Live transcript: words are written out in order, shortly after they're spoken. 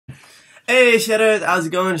Hey Shadow, how's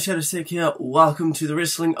it going? Shadow Sick here. Welcome to the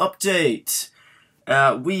wrestling update.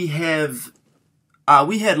 We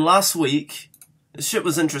had last week. This shit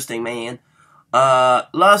was interesting, man.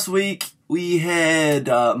 Last week we had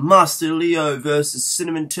Master Leo versus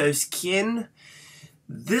Cinnamon Toast Ken.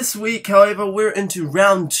 This week, however, we're into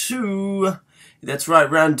round 2. That's right,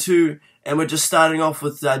 round 2, and we're just starting off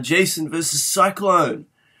with Jason versus Cyclone.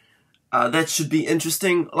 That should be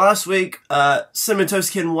interesting. Last week, Cinnamon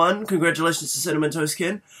Toast Ken won. Congratulations to Cinnamon Toast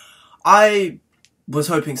Ken. I was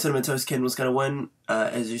hoping Cinnamon Toast Ken was going to win,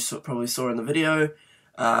 as you probably saw in the video.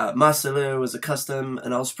 Master Leo was a custom,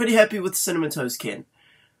 and I was pretty happy with Cinnamon Toast Ken.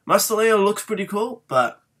 Master Leo looks pretty cool,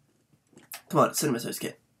 but come on, Cinnamon Toast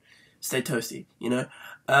Ken. Stay toasty, you know?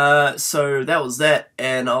 So that was that,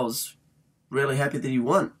 and I was really happy that he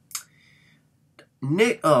won.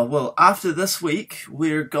 After this week,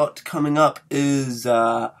 we've got coming up is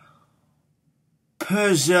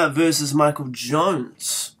Persia versus Michael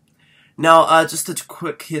Jones. Now, just a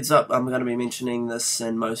quick heads up, I'm going to be mentioning this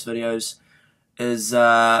in most videos, is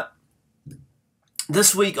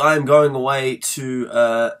this week I'm going away to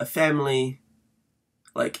a family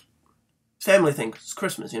thing. It's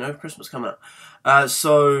Christmas, you know, Christmas coming up.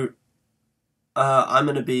 So I'm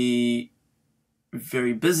going to be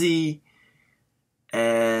very busy.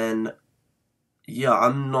 And yeah,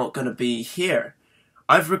 I'm not going to be here.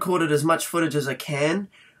 I've recorded as much footage as I can.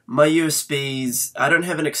 My USBs, I don't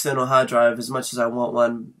have an external hard drive as much as I want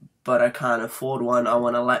one, but I can't afford one. I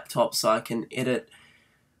want a laptop so I can edit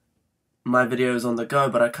my videos on the go,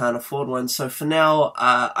 but I can't afford one. So for now,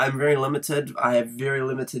 I'm very limited. I have very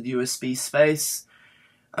limited USB space.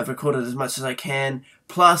 I've recorded as much as I can.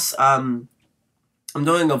 Plus, I'm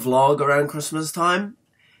doing a vlog around Christmas time.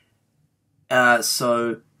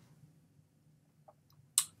 So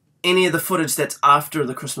any of the footage that's after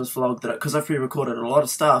the Christmas vlog, because I've pre-recorded a lot of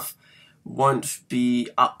stuff, won't be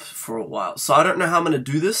up for a while. So I don't know how I'm going to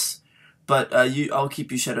do this, but I'll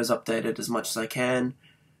keep you Shadows updated as much as I can.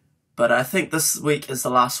 But I think this week is the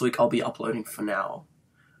last week I'll be uploading for now,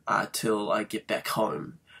 till I get back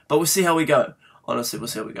home. But we'll see how we go. Honestly, we'll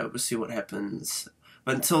see how we go. We'll see what happens.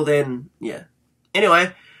 But until then, yeah.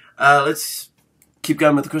 Anyway, let's keep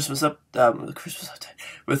going with the Christmas update,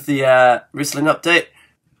 with the wrestling update.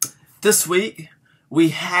 This week we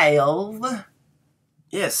have,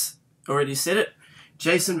 yes, already said it,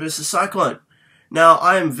 Jason versus Cyclone. Now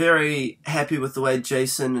I am very happy with the way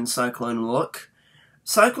Jason and Cyclone look.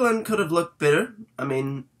 Cyclone could have looked better. I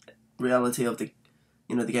mean, reality of the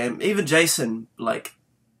game. Even Jason, like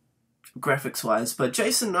graphics wise, but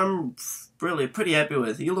Jason I'm really pretty happy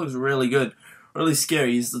with. He looks really good. Really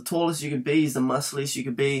scary. He's the tallest you could be. He's the muscliest you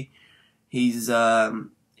could be. He's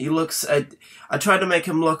he looks. I tried to make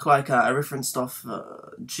him look like I referenced off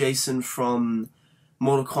Jason from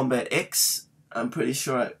Mortal Kombat X. I'm pretty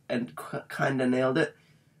sure I kind of nailed it,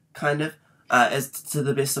 as to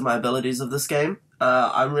the best of my abilities of this game.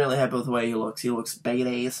 I'm really happy with the way he looks. He looks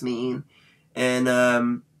badass, man.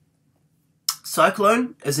 And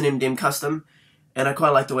Cyclone is an MDM custom, and I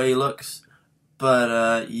quite like the way he looks.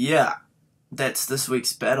 But yeah. That's this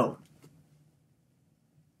week's battle.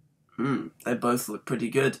 They both look pretty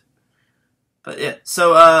good. But yeah,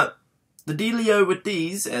 so the dealio with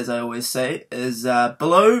these, as I always say, is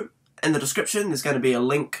below in the description. There's going to be a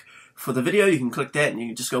link for the video. You can click that and you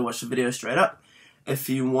can just go watch the video straight up. If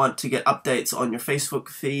you want to get updates on your Facebook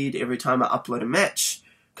feed every time I upload a match,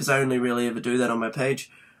 because I only really ever do that on my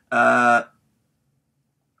page, unless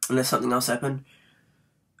something else happened.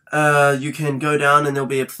 You can go down and there'll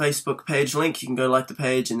be a Facebook page link. You can go like the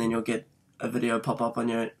page and then you'll get a video pop up on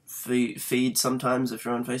your feed sometimes if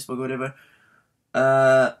you're on Facebook or whatever.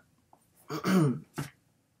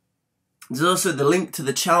 There's also the link to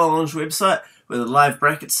the challenge website where the live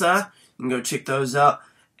brackets are. You can go check those out,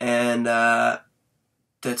 and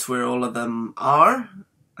that's where all of them are.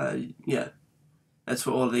 Yeah, that's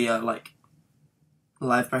where all the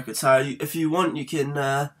live brackets are. If you want, you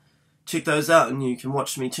can check those out and you can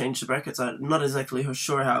watch me change the brackets. I'm not exactly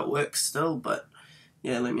sure how it works still, but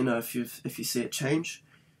yeah, let me know if you see it change.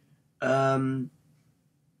 Unless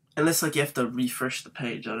you have to refresh the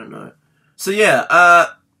page, I don't know. So yeah,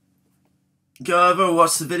 go over,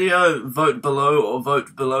 watch the video, vote below or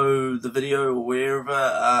vote below the video or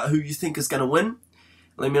wherever who you think is going to win.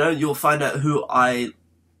 Let me know. You'll find out who I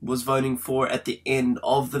was voting for at the end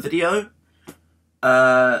of the video,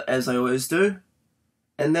 as I always do.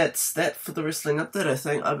 And that's that for the wrestling update, I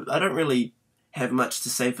think. I don't really have much to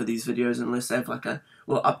say for these videos unless I have like a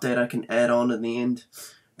little update I can add on in the end.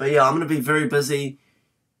 But yeah, I'm going to be very busy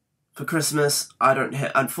for Christmas.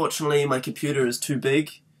 Unfortunately, my computer is too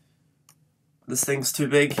big. This thing's too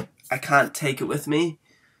big. I can't take it with me.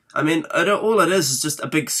 I mean, all it is just a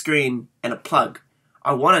big screen and a plug.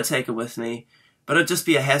 I want to take it with me, but it'd just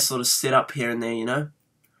be a hassle to set up here and there, you know?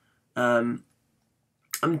 I'm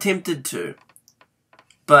tempted to,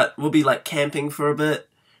 but we'll be like camping for a bit,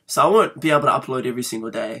 so I won't be able to upload every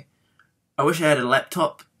single day. I wish I had a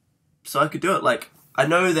laptop so I could do it. Like, I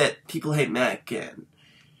know that people hate Mac and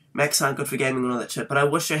Macs aren't good for gaming and all that shit, but I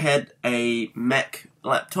wish I had a Mac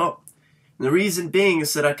laptop. And the reason being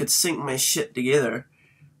is that I could sync my shit together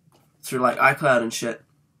through like iCloud and shit,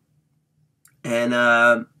 and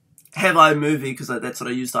have iMovie, because that's what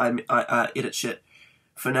I use to edit shit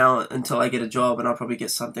for now until I get a job, and I'll probably get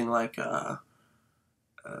something like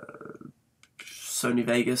Sony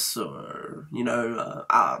Vegas, or you know,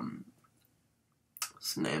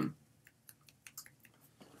 what's the name?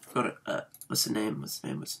 Got it. What's the name?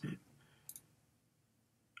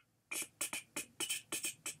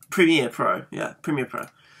 Premiere Pro. Yeah, Premiere Pro.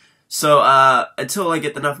 So until I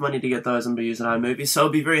get enough money to get those, I'm gonna be using iMovie. So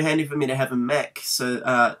it'll be very handy for me to have a Mac,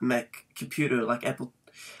 so Mac computer, like Apple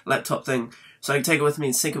laptop thing, so I can take it with me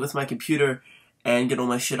and sync it with my computer and get all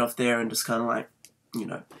my shit off there and just kind of like, you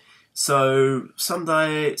know. So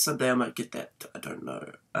someday I might get that. I don't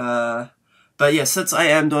know. But yeah, since I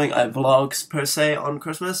am doing vlogs per se on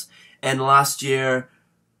Christmas, and last year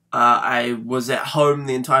I was at home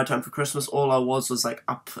the entire time for Christmas. All I was like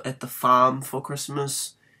up at the farm for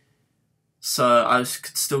Christmas. So I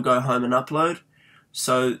could still go home and upload.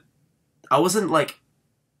 So I wasn't like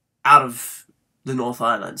out of the North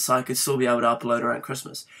Island, so I could still be able to upload around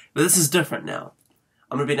Christmas. But this is different now.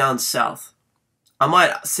 I'm going to be down south. I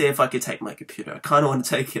might see if I could take my computer. I kind of want to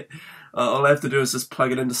take it. All I have to do is just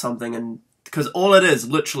plug it into something, and because all it is,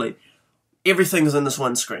 literally, everything's in this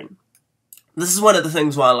one screen. This is one of the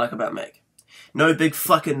things why I like about Mac. No big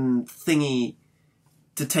fucking thingy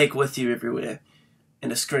to take with you everywhere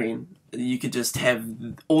in a screen. You could just have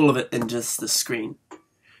all of it in just the screen.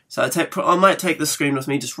 So I might take the screen with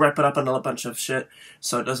me, just wrap it up in a bunch of shit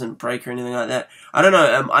so it doesn't break or anything like that. I don't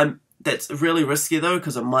know. That's really risky though,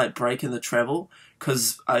 because it might break in the travel.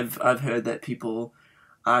 Because I've heard that people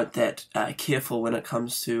aren't that careful when it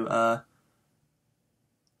comes to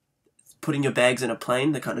putting your bags in a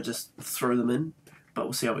plane. They kind of just throw them in. But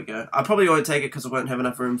we'll see how we go. I probably won't take it because I won't have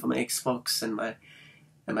enough room for my Xbox and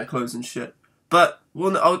my clothes and shit. But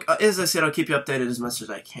well, as I said, I'll keep you updated as much as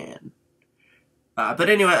I can. But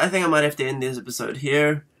anyway, I think I might have to end this episode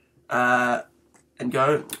here and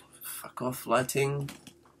go. Fuck off, lighting.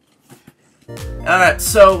 Alright,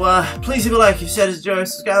 so please leave a like if you said it's Joe,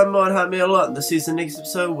 subscribe more and help me a lot. And this is the next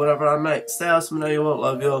episode, whatever I make. Stay awesome, know you all,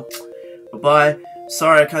 love you all. Bye bye.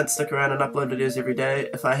 Sorry I can't stick around and upload videos every day.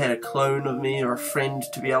 If I had a clone of me or a friend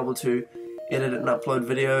to be able to edit and upload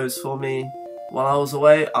videos for me while I was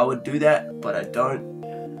away, I would do that, but I don't.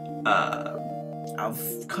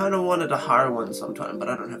 I've kind of wanted to hire one sometime, but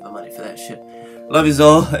I don't have the money for that shit. Love yous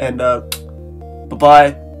all, and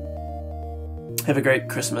bye-bye. Have a great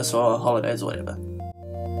Christmas or holidays or whatever.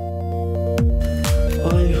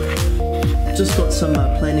 I just got some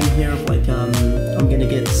planning here of like, I'm gonna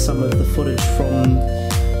get some of the footage from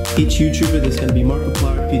each YouTuber. There's gonna be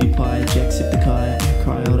Markiplier, PewDiePie, Jacksepticeye,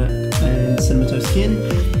 Cryotic, and CinemaToastKen.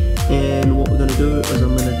 And what we're gonna do is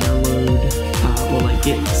I'm gonna download, or like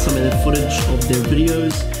get some of the footage of their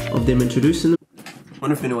videos, of them introducing them. I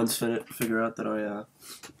wonder if anyone's figure out that I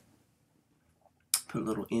put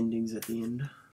little endings at the end.